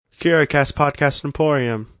KiraCast Podcast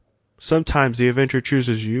Emporium. Sometimes the adventure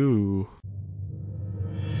chooses you.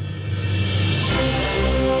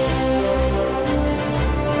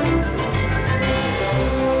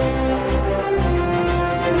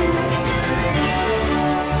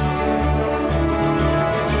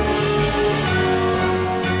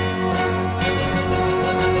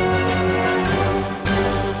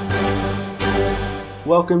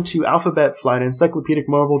 Welcome to Alphabet Flight, an encyclopedic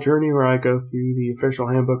Marvel journey where I go through the official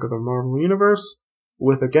handbook of the Marvel Universe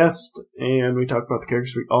with a guest, and we talk about the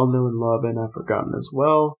characters we all know and love and have forgotten as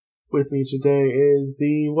well. With me today is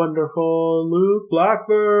the wonderful Luke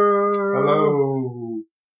Blackburn. Hello.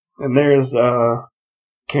 And there's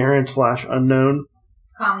Karen/unknown.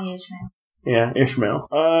 Call me Ishmael. Yeah, Ishmael.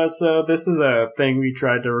 So this is a thing we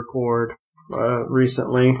tried to record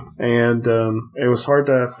recently, and it was hard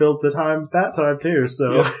to fill the time that time too,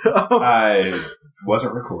 so yeah. I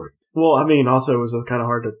wasn't recording. Well, I mean, also it was just kind of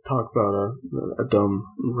hard to talk about a dumb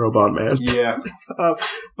robot man. Yeah.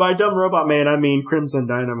 By dumb robot man, I mean Crimson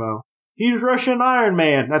Dynamo. He's Russian Iron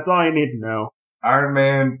Man. That's all you need to know. Iron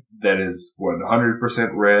Man that is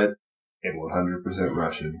 100% red and 100%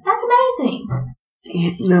 Russian. That's amazing.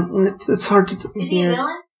 No, it's hard to... Is he a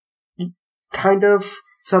villain? Kind of.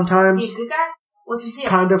 Sometimes. Is he a good guy? What's his deal?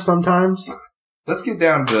 Kind of sometimes. Let's get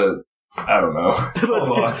down to... I don't know.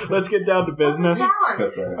 Let's get down to business.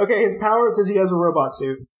 What's his powers? Okay, his power says he has a robot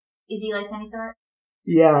suit. Is he like Tony Stark?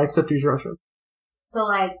 Yeah, except he's Russian. So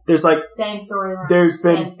there's same storyline. There's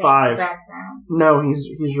been 5. Backgrounds. No, he's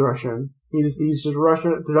Russian. He's just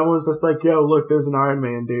Russian. Someone's just like, yo, look, there's an Iron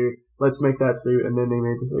Man dude. Let's make that suit, and then they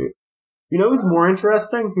made the suit. You know who's more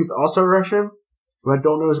interesting? Who's also Russian? Who I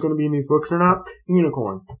don't know is going to be in these books or not.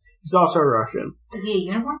 Unicorn. He's also Russian. Is he a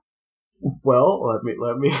unicorn? Well, let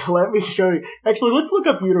me show you. Actually, let's look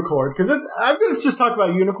up unicorn because I'm going to just talk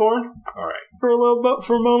about unicorn. All right. For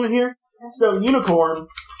a moment here. So unicorn.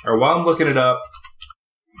 Or while I'm looking it up,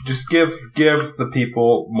 just give the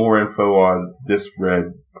people more info on this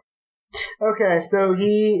red. Okay, so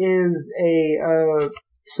he is a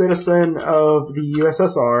citizen of the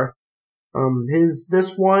USSR.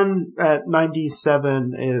 This one at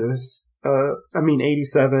 97 is,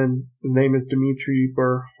 87. The name is Dmitry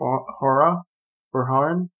Burharin.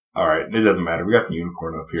 Alright, it doesn't matter. We got the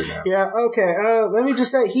unicorn up here now. Yeah, okay, let me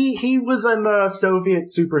just say, he was in the Soviet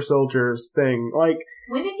Super Soldiers thing. Like,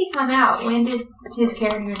 when did he come out? When did his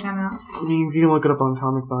character come out? I mean, you can look it up on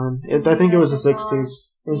Comic Vine. I think it was the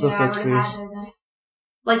 60s. It was the 60s.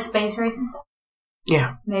 Like Space Race and stuff?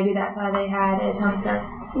 Yeah. Maybe that's why they had Tony Stark.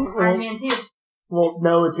 Iron Man 2. Well,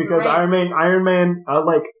 no, it's because Iron Man,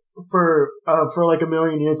 for like a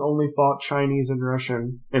million years only fought Chinese and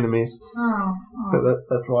Russian enemies. Oh.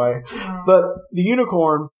 That's why. Oh. But the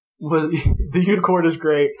unicorn is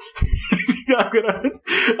great.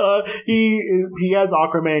 He has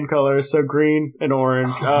Aquaman colors, so green and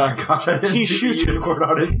orange. Oh my gosh, I didn't see the unicorn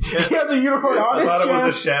on his chest. He has a unicorn on his chest. I thought it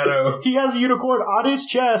was a shadow. He has a unicorn on his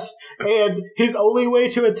chest, and his only way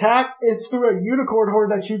to attack is through a unicorn horn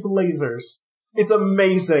that shoots lasers. It's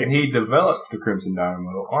amazing. And he developed the Crimson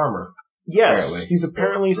Dynamo armor. Yes, apparently. he's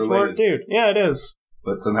apparently a smart dude. Yeah, it is.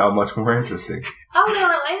 But somehow much more interesting. Oh, they're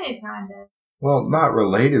related, kind of. Well, not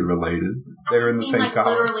related. They're in the same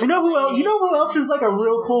comic. You know who else is like a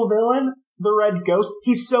real cool villain? The Red Ghost.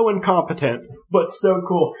 He's so incompetent, but so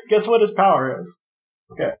cool. Guess what his power is?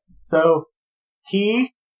 Okay, so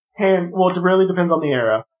it really depends on the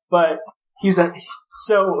era, but he is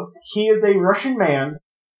a Russian man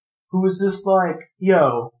who was just like,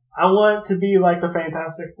 yo, I want to be like the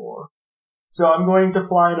Fantastic Four. So I'm going to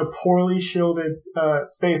fly in a poorly shielded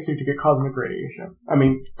spacesuit to get cosmic radiation. I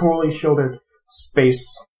mean, poorly shielded space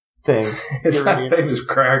thing. His last name is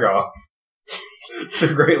Kragoff. It's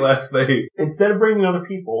a great last name. Instead of bringing other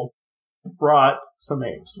people, brought some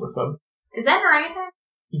apes with them. Is that an orangutan?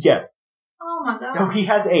 Yes. Oh my god. No, he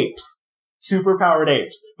has apes. Superpowered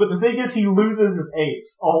apes. But the thing is, he loses his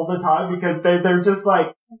apes all the time because they're just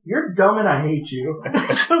like, you're dumb and I hate you.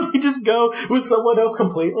 So they just go with someone else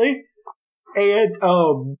completely. And,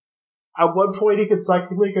 at one point he could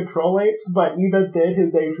psychically control apes, but even then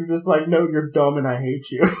his apes were just like, no, you're dumb and I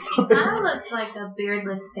hate you. He kind of looks like a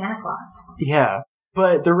beardless Santa Claus. Yeah.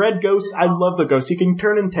 But the Red Ghost, I love the Ghost. He can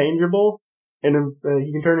turn intangible, and I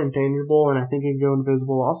think he can go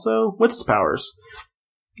invisible also. What's his powers?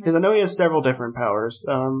 Because I know he has several different powers.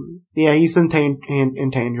 He's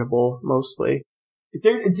intangible, mostly.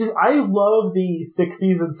 I love the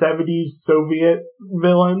 60s and 70s Soviet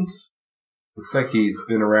villains. Looks like he's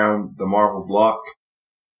been around the Marvel block.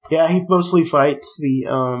 Yeah, he mostly fights the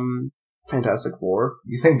Fantastic Four.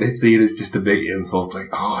 You think they see it as just a big insult? It's like,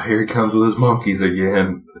 oh, here he comes with his monkeys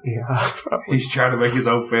again. Yeah. He's trying to make his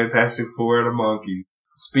own Fantastic Four out of monkeys.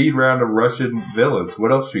 Speed round of Russian villains.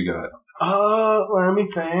 What else you got? Let me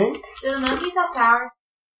think. Do the monkeys have powers?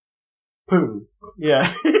 Putin. Yeah.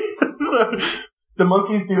 So, the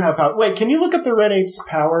monkeys do have power. Wait, can you look up the Red Apes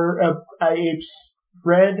power?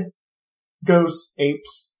 Red Ghost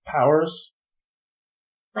Apes powers?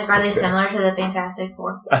 Like, are they similar to the Fantastic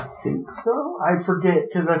Four? I think so. I forget,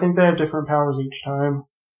 because I think they have different powers each time.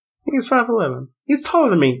 I think he's 5'11". He's taller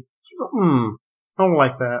than me. I don't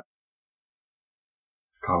like that.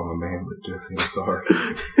 Call him a man, but Jesse, I'm sorry.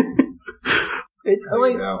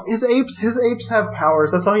 His apes have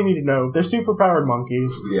powers. That's all you need to know. They're super powered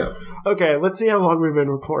monkeys. Yeah. Okay, let's see how long we've been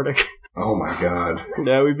recording. Oh my god.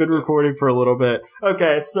 Yeah, we've been recording for a little bit.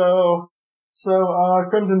 Okay, so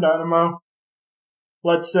Crimson Dynamo.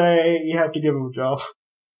 Let's say you have to give him a job.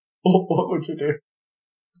 What would you do?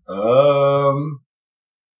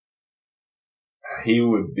 He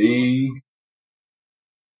would be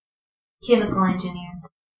Chemical engineer.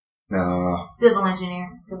 no. Civil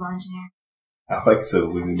engineer. I like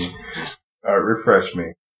civil engineer. All right, refresh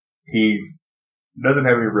me. He's doesn't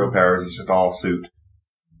have any real powers. He's just all suit.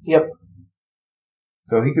 Yep.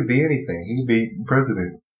 So he could be anything. He could be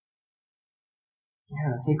president.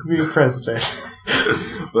 Yeah, he could be president.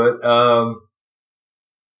 But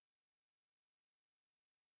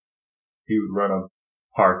he would run a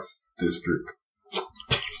parks district.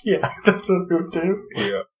 Yeah, that's what he would do.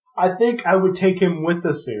 Yeah. I think I would take him with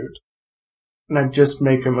the suit, and I'd just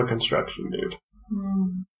make him a construction dude.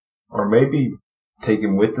 Or maybe take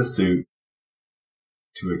him with the suit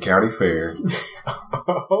to a county fair.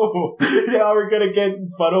 Oh, yeah, we're gonna get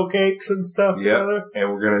funnel cakes and stuff together?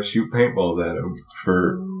 And we're gonna shoot paintballs at him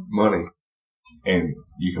for money. And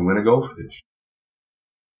you can win a goldfish.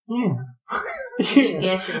 Yeah.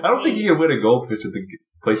 I don't think you can win a goldfish at the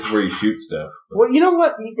places where you shoot stuff. Well, you know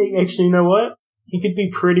what? Actually, you know what? He could be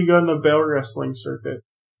pretty good in the bear wrestling circuit.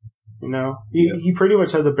 You know? He pretty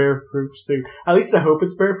much has a bear-proof suit. At least I hope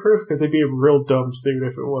it's bear-proof, because it'd be a real dumb suit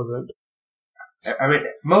if it wasn't. I mean,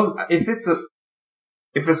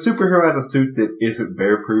 if a superhero has a suit that isn't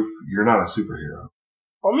bear-proof, you're not a superhero.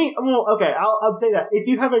 I mean, well, okay, I'll say that. If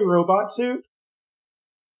you have a robot suit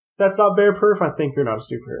that's not bear-proof, I think you're not a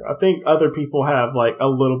superhero. I think other people have, like, a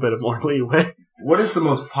little bit of more leeway. What is the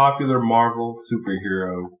most popular Marvel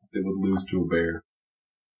superhero that would lose to a bear?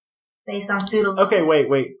 Based on suit alone. Okay,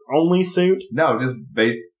 wait. Only suit? No, just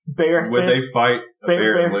based... Bare Would fist? they fight a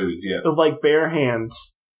bear and lose? Yeah. Like, bare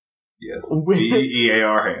hands. Yes.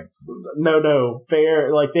 BEAR hands. No.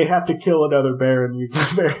 Bear, like, they have to kill another bear and use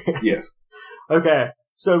their bare hands. Yes. Okay,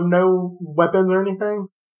 so no weapons or anything?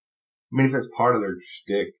 I mean, if that's part of their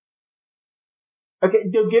shtick. Okay,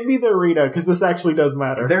 give me the arena, because this actually does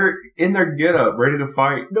matter. They're in their get-up, ready to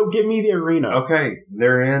fight. No, give me the arena. Okay,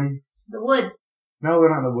 they're in... The woods. No,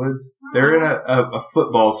 they're not in the woods. They're in a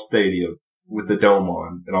football stadium with the dome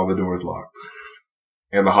on and all the doors locked.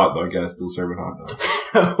 And the hot dog guy's still serving hot dogs.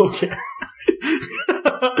 Okay.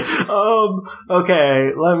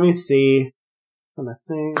 Okay, let me see. And I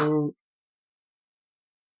think...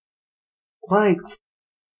 Like...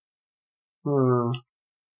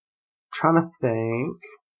 Trying to think.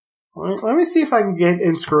 Let me see if I can get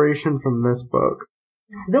inspiration from this book.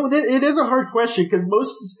 No, it is a hard question because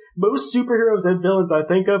most superheroes and villains I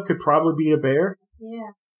think of could probably be a bear.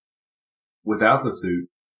 Yeah. Without the suit,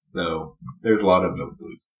 though, there's a lot of them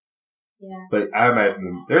lose. Yeah. But I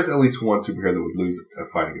imagine there's at least one superhero that would lose a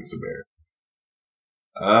fight against a bear.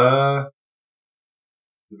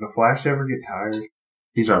 Does the Flash ever get tired?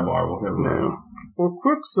 He's not Marvel. Never mind. No. Well,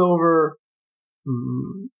 Quicksilver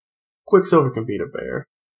can beat a bear.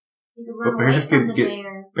 You could run away from the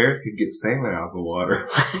bear. Bears could get salmon out of the water.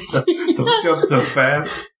 They'll jump so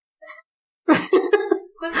fast.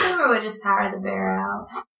 Quicksilver would just tire the bear out.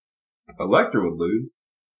 Elektra would lose.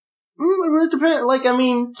 It depends. Like, I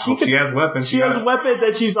mean, she has weapons. She has weapons,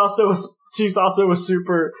 and she's also a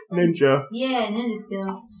super ninja. Yeah, ninja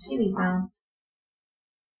skills. She'd be fine.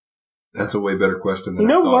 That's a way better question than You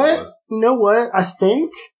know I thought what? it was. You know what? I think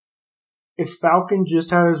if Falcon just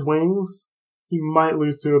had his wings, he might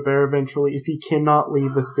lose to a bear eventually if he cannot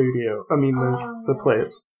leave the studio. I mean, the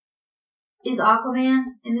place. Is Aquaman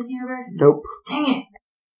in this universe? Nope. Dang it.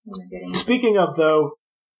 I'm kidding. Speaking of, though,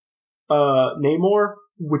 Namor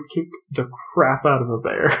would kick the crap out of a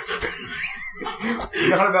bear.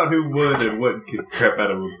 Not about who would and wouldn't kick the crap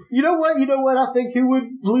out of him. You know what? I think who would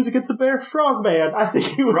lose against a bear? Frogman. I think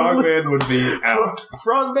he would. Frogman would be out.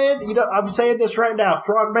 Frogman, I'm saying this right now.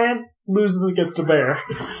 Frogman loses against a bear.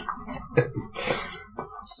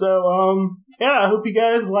 So, I hope you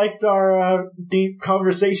guys liked our deep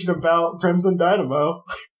conversation about Crimson Dynamo.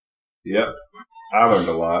 Yep. I learned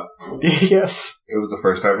a lot. Yes. It was the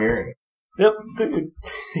first time hearing it. Yep.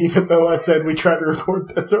 Even though I said we tried to record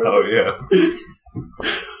this earlier. Oh, yeah.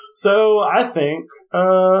 So, I think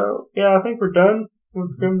we're done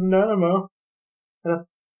with Crimson Dynamo.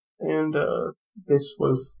 And, this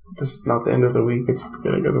is not the end of the week, it's the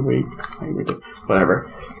beginning of the week. Whatever.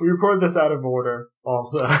 We recorded this out of order,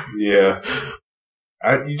 also. Yeah.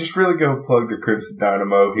 You just really go plug the Crimson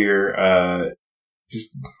Dynamo here.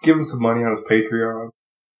 Just give him some money on his Patreon.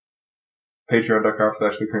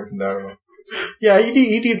 Patreon.com/the Crimson Dynamo. Yeah, he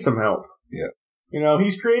needs some help. Yeah. You know,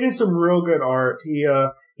 he's created some real good art.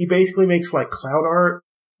 He basically makes, like, cloud art.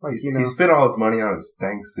 Like, you know. He spent all his money on his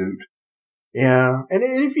dang suit. Yeah. And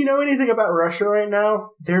if you know anything about Russia right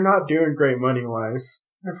now, they're not doing great money-wise.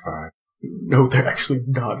 They're fine. No, they're actually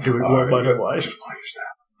not doing well money-wise. Just play your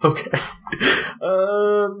stuff. Okay.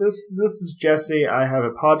 This is Jesse. I have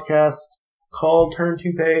a podcast called Turn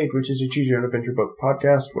to Page, which is a Choose Your Own Adventure book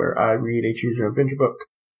podcast where I read a Choose Your Own Adventure book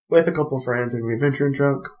with a couple of friends and we adventure and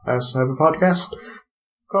drunk. I also have a podcast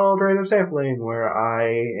called Random Sampling where I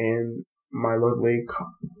and my lovely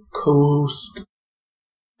co-host,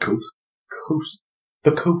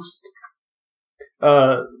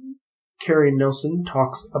 Carrie Nilsson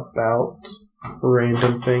talks about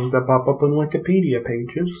random things that pop up on Wikipedia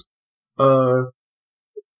pages.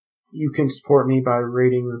 You can support me by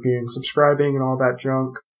rating, reviewing, subscribing, and all that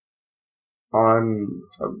junk on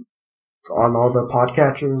all the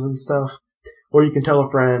podcatchers and stuff. Or you can tell a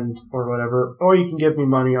friend or whatever. Or you can give me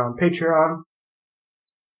money on Patreon.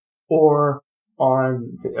 Or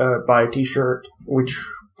on buy a t-shirt, which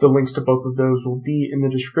the links to both of those will be in the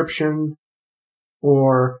description.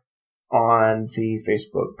 Or on the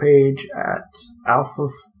Facebook page at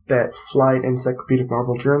Alphabet Flight Encyclopedic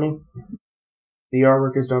Marvel Journey. The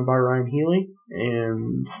artwork is done by Ryan Healy,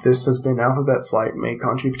 and this has been Alphabet Flight. May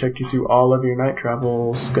Kanji protect you through all of your night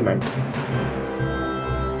travels. Good night.